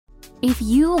If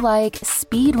you like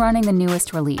speedrunning the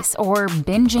newest release or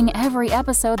binging every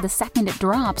episode the second it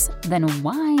drops, then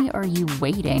why are you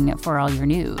waiting for all your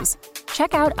news?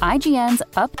 Check out IGN's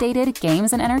updated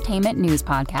Games and Entertainment News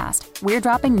podcast. We're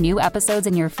dropping new episodes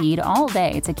in your feed all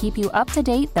day to keep you up to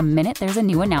date the minute there's a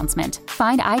new announcement.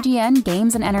 Find IGN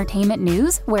Games and Entertainment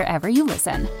News wherever you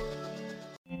listen.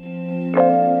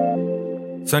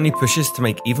 Sony pushes to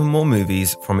make even more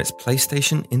movies from its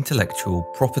PlayStation intellectual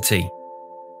property.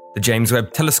 The James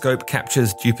Webb Telescope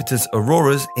captures Jupiter's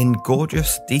auroras in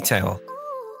gorgeous detail.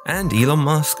 And Elon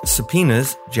Musk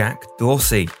subpoenas Jack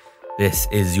Dorsey. This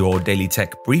is your Daily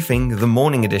Tech Briefing, the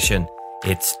morning edition.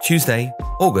 It's Tuesday,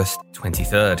 August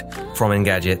 23rd. From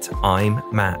Engadget, I'm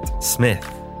Matt Smith.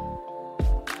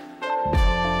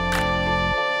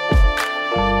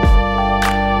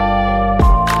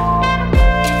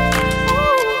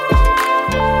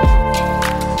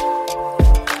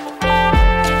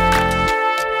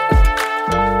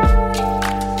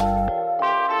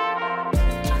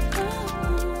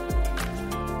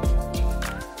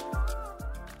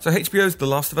 So HBO's The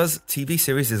Last of Us TV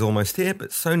series is almost here,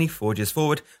 but Sony forges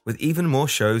forward with even more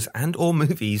shows and or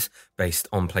movies based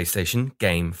on PlayStation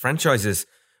game franchises,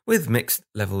 with mixed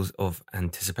levels of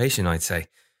anticipation, I'd say.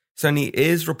 Sony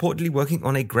is reportedly working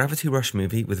on a Gravity Rush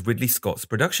movie with Ridley Scott's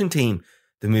production team.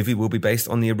 The movie will be based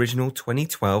on the original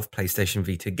 2012 PlayStation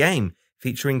Vita game,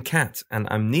 featuring Kat, an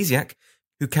amnesiac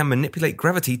who can manipulate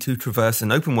gravity to traverse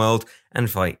an open world and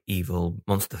fight evil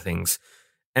monster things.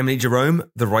 Emily Jerome,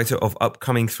 the writer of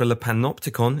upcoming thriller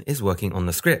Panopticon, is working on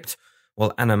the script,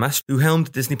 while Anna Mash, who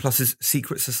helmed Disney Plus's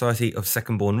Secret Society of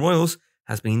Second-Born Royals,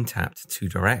 has been tapped to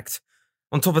direct.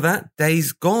 On top of that,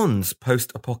 Days Gone's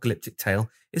post-apocalyptic tale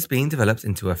is being developed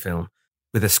into a film,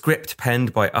 with a script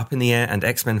penned by Up in the Air and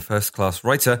X-Men First Class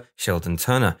writer Sheldon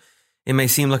Turner. It may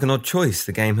seem like an odd choice.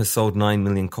 The game has sold 9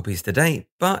 million copies to date,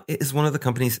 but it is one of the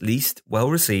company's least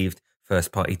well-received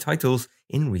first-party titles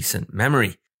in recent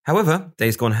memory. However,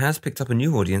 Days Gone has picked up a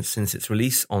new audience since its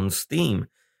release on Steam.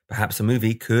 Perhaps a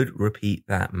movie could repeat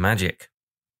that magic.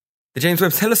 The James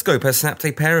Webb Telescope has snapped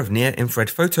a pair of near-infrared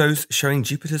photos showing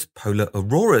Jupiter's polar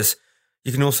auroras.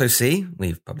 You can also see,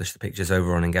 we've published the pictures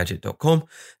over on Engadget.com,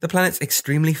 the planet's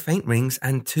extremely faint rings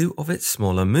and two of its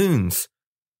smaller moons.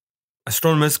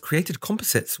 Astronomers created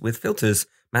composites with filters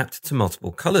mapped to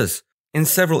multiple colours. In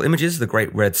several images, the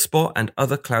Great Red Spot and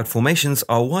other cloud formations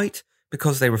are white,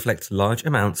 because they reflect large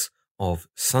amounts of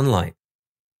sunlight.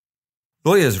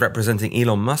 Lawyers representing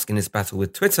Elon Musk in his battle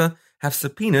with Twitter have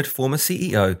subpoenaed former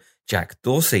CEO Jack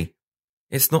Dorsey.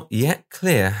 It's not yet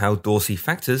clear how Dorsey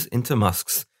factors into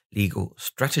Musk's legal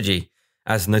strategy.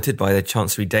 As noted by the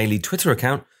Chancery Daily Twitter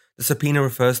account, the subpoena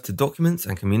refers to documents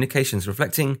and communications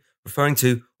referring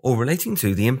to, or relating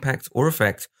to the impact or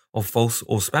effect of false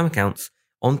or spam accounts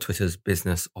on Twitter's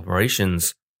business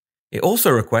operations. It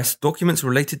also requests documents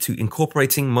related to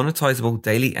incorporating monetizable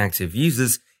daily active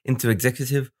users into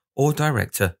executive or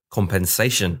director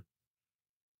compensation.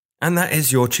 And that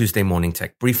is your Tuesday morning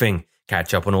tech briefing.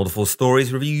 Catch up on all the full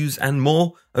stories, reviews, and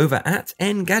more over at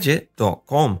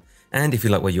Engadget.com. And if you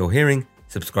like what you're hearing,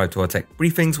 subscribe to our tech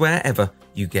briefings wherever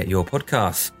you get your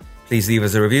podcasts. Please leave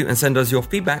us a review and send us your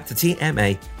feedback to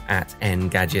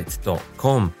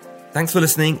tma@Engadget.com. Thanks for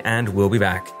listening, and we'll be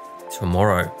back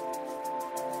tomorrow.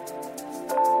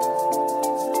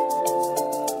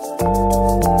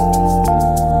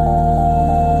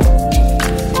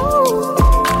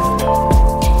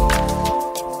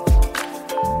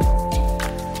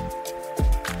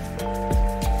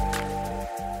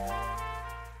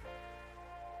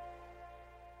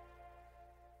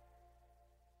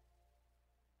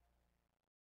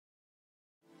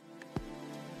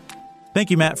 Thank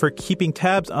you, Matt, for keeping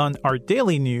tabs on our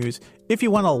daily news. If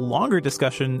you want a longer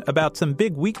discussion about some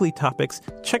big weekly topics,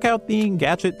 check out the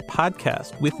Engadget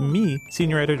podcast with me,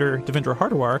 Senior Editor Devendra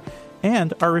Hardawar,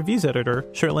 and our reviews editor,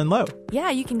 Sherlyn Lowe.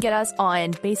 Yeah, you can get us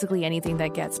on basically anything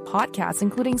that gets podcasts,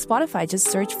 including Spotify.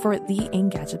 Just search for the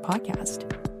Engadget podcast.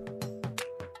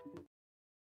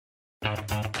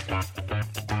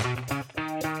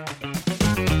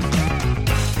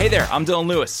 Hey there, I'm Dylan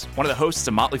Lewis, one of the hosts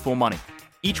of Motley Fool Money.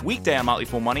 Each weekday on Motley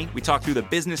Fool Money, we talk through the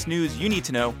business news you need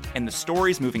to know and the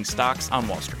stories moving stocks on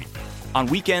Wall Street. On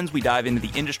weekends, we dive into the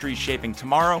industries shaping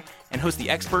tomorrow and host the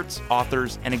experts,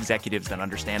 authors, and executives that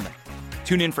understand them.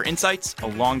 Tune in for insights, a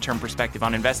long-term perspective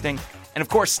on investing, and of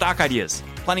course, stock ideas.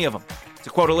 Plenty of them. To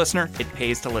quote a listener, it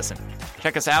pays to listen.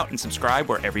 Check us out and subscribe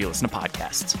wherever you listen to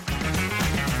podcasts.